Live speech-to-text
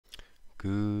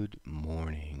Good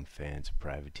morning, fans of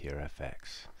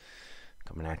PrivateerFX.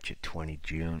 Coming at you 20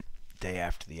 June, day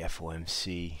after the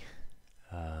FOMC.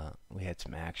 We had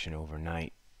some action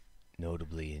overnight,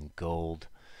 notably in gold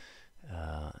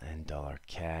and dollar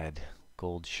CAD.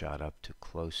 Gold shot up to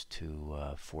close to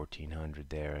 1400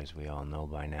 there, as we all know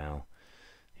by now.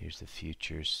 Here's the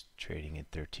futures trading at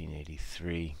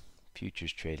 1383.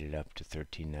 Futures traded up to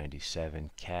 1397.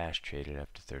 Cash traded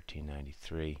up to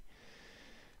 1393.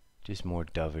 Just more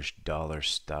dovish dollar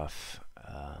stuff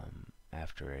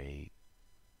after a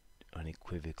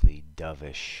unequivocally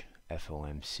dovish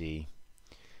FOMC.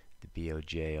 The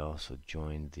BOJ also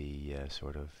joined the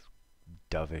sort of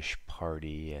dovish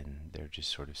party, and they're just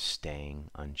sort of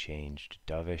staying unchanged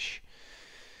dovish.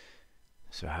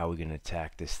 So how are we going to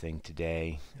attack this thing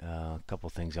today? A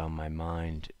couple things on my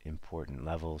mind. Important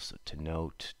levels to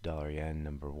note. Dollar yen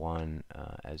number one,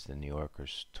 as the New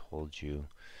Yorkers told you.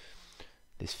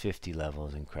 This 50 level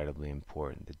is incredibly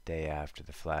important. The day after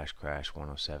the flash crash,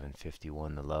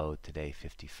 107.51 the low. Today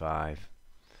 55.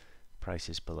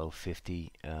 Prices below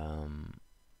 50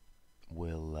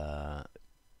 will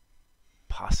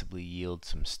possibly yield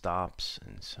some stops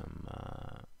and some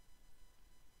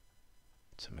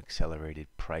accelerated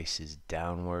prices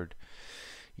downward.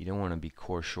 You don't want to be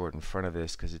core short in front of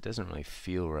this because it doesn't really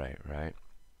feel right, right?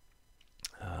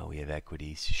 We have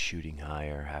equities shooting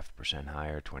higher, 0.5%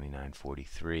 higher,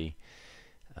 29.43.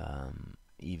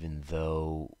 Even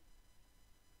though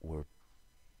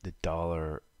the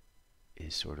dollar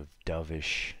is sort of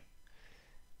dovish,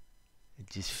 it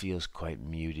just feels quite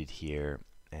muted here,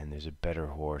 and there's a better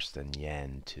horse than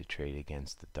yen to trade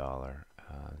against the dollar.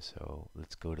 So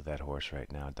let's go to that horse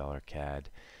right now, dollar CAD.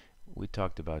 We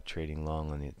talked about trading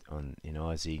long in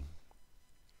Aussie,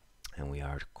 and we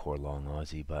are core long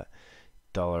Aussie, but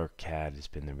dollar CAD has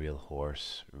been the real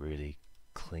horse, really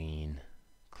clean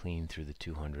through the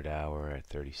 200 hour at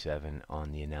 37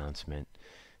 on the announcement,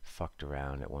 fucked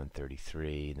around at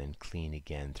 133, then clean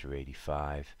again through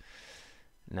 85.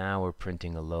 Now we're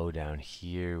printing a low down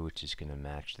here, which is going to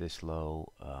match this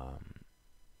low.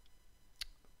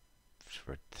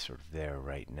 We're sort of there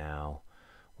right now,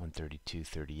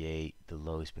 132.38. The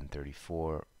low's been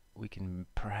 34. We can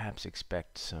perhaps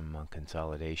expect some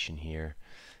consolidation here.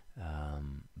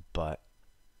 But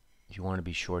you want to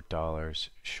be short dollars,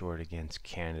 short against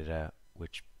Canada,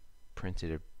 which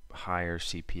printed a higher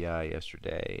CPI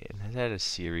yesterday and has had a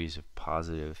series of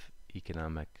positive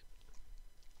economic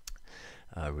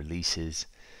releases.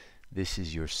 This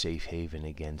is your safe haven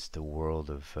against the world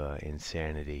of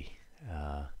insanity.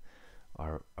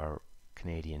 Our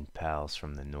Canadian pals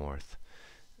from the north.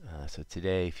 So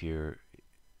today, if you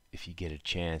get a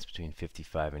chance between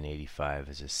 55 and 85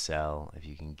 as a sell, if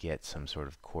you can get some sort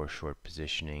of core short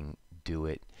positioning, do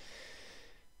it.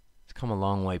 It's come a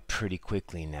long way pretty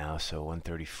quickly now. So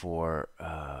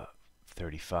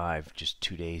 134.35 just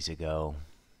 2 days ago,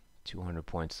 200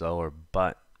 points lower.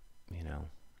 But you know,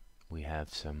 we have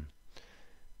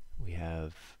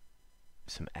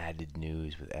some added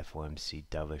news with FOMC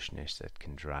dovishness that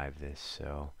can drive this.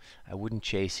 So I wouldn't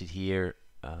chase it here.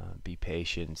 Be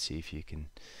patient, see if you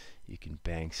can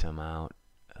bang some out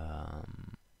at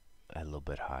a little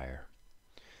bit higher.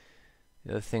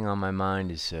 The other thing on my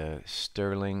mind is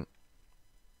sterling,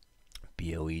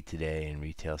 BOE today, and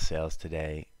retail sales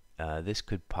today. This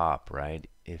could pop, right?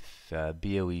 If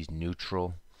BOE is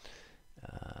neutral,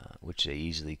 which they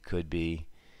easily could be.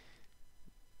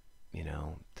 You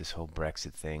know, this whole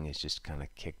Brexit thing is just kind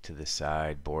of kicked to the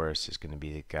side. Boris is going to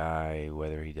be the guy,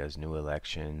 whether he does new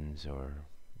elections or,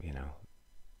 you know,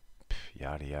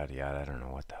 yada yada yada. I don't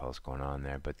know what the hell's going on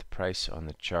there, but the price on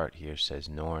the chart here says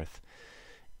north.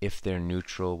 If they're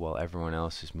neutral while everyone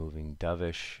else is moving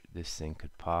dovish, this thing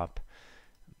could pop.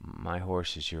 My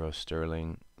horse is euro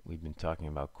sterling. We've been talking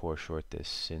about core short this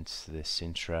since the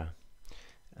Sintra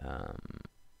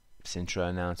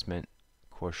announcement.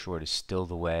 Core short is still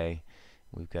the way.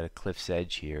 We've got a cliff's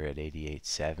edge here at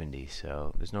 88.70,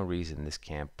 so there's no reason this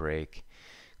can't break.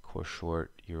 Core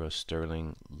short euro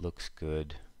sterling looks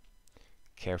good.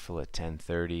 Careful at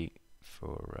 10:30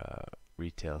 for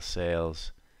retail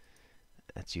sales.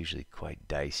 That's usually quite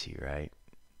dicey, right?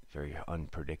 Very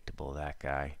unpredictable, that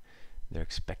guy. They're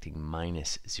expecting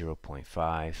minus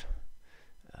 0.5.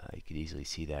 You could easily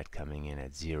see that coming in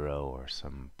at 0 or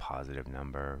some positive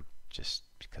number, just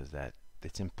because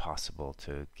it's impossible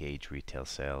to gauge retail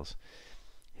sales.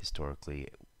 Historically,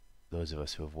 those of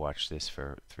us who have watched this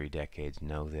for 3 decades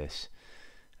know this.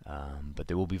 But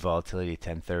there will be volatility at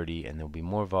 10:30, and there will be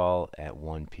more vol at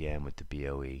 1 p.m. with the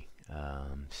BOE.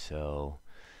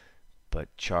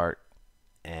 But chart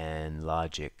and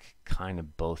logic kind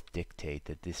of both dictate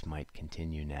that this might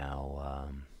continue now.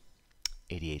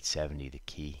 88.70, the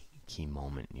key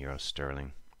moment in euro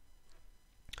sterling.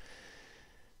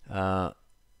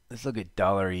 Let's look at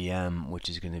dollar EM, which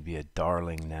is going to be a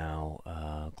darling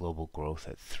now. Global growth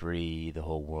at 3. The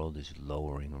whole world is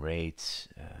lowering rates.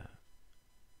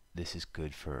 This is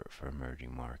good for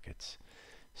emerging markets.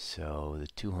 So the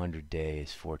 200-day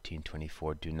is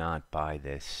 14.24. Do not buy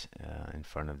this in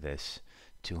front of this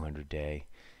 200-day,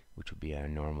 which would be our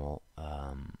normal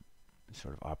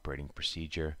sort of operating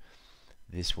procedure.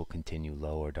 This will continue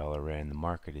lower dollar rand. The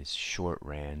market is short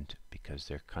rand because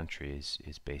their country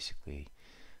is basically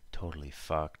totally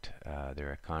fucked.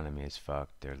 Their economy is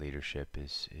fucked. Their leadership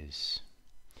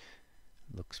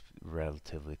looks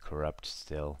relatively corrupt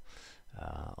still.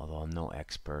 Although I'm no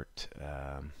expert,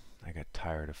 I got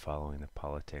tired of following the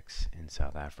politics in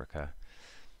South Africa.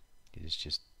 It is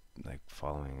just like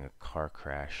following a car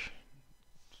crash.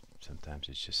 Sometimes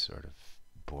it's just sort of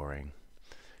boring.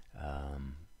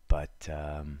 But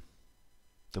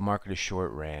the market is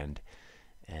short rand,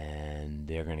 and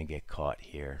they're going to get caught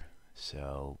here.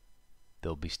 So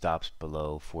there'll be stops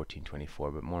below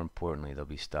 14.24, but more importantly, there'll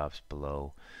be stops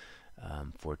below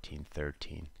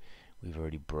 14.13. We've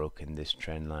already broken this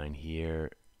trend line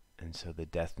here, and so the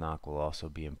death knock will also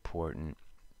be important.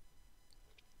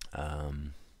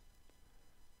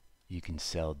 You can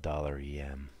sell dollar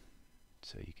EM,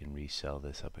 so you can resell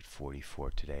this up at 44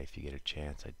 today if you get a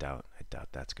chance. I doubt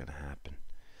that's going to happen.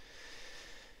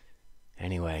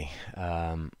 Anyway,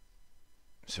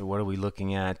 so what are we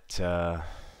looking at?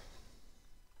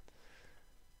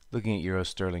 Looking at euro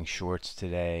sterling shorts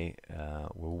today.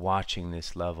 We're watching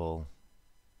this level.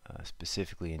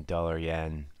 Specifically in dollar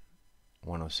yen,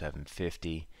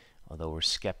 107.50, although we're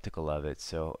skeptical of it.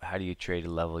 So how do you trade a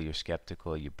level you're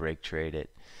skeptical? You break trade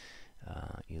it.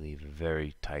 You leave a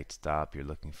very tight stop. You're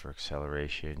looking for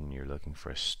acceleration. You're looking for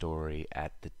a story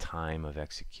at the time of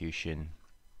execution.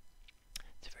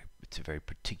 It's a very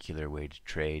particular way to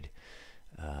trade.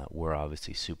 We're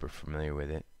obviously super familiar with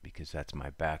it because that's my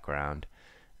background.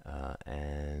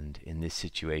 And in this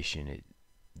situation,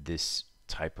 this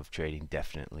type of trading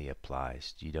definitely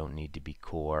applies. You don't need to be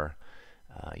core.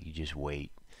 You just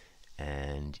wait,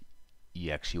 and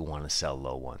you actually want to sell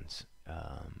low ones,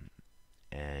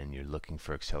 and you're looking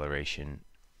for acceleration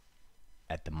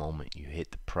at the moment you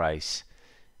hit the price.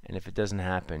 And if it doesn't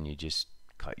happen, you just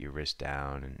cut your risk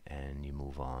down and you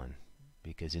move on,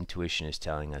 because intuition is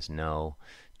telling us no,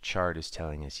 chart is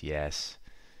telling us yes.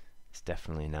 It's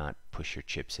definitely not push your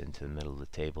chips into the middle of the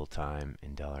table time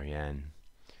in dollar yen.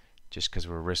 Just because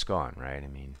we're risk on, right? I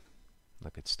mean,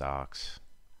 look at stocks.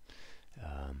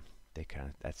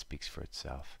 That speaks for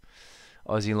itself.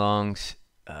 Aussie longs,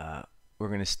 we're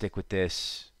going to stick with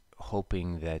this,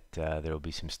 hoping that there will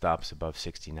be some stops above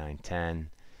 69.10.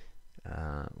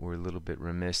 We're a little bit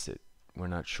remiss that we're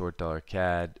not short dollar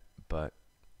CAD, but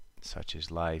such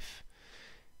is life.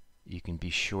 You can be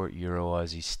short Euro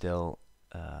Aussie still.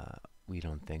 We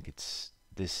don't think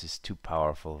this is too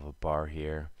powerful of a bar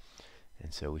here.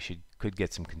 And so we could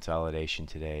get some consolidation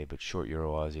today, but short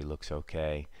Euro Aussie looks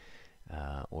okay,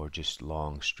 or just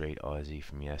long straight Aussie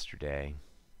from yesterday.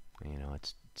 You know,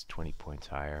 it's 20 points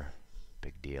higher,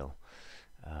 big deal.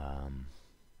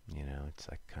 You know, it's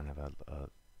like kind of a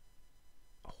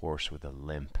horse with a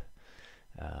limp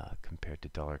compared to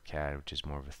dollar CAD, which is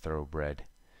more of a thoroughbred.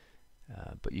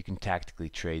 But you can tactically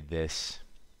trade this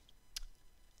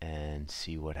and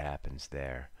see what happens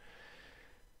there.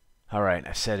 All right,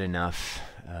 I've said enough.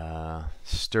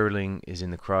 Sterling is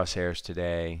in the crosshairs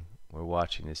today. We're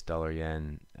watching this dollar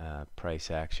yen price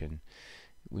action.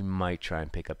 We might try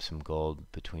and pick up some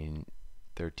gold between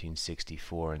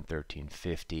 1364 and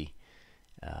 1350,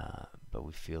 but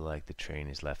we feel like the train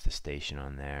has left the station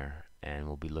on there, and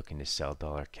we'll be looking to sell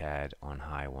dollar CAD on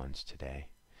high ones today.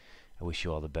 I wish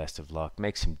you all the best of luck.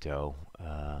 Make some dough.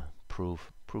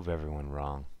 Prove everyone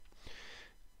wrong.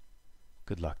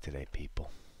 Good luck today,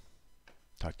 people.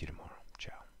 Talk to you tomorrow.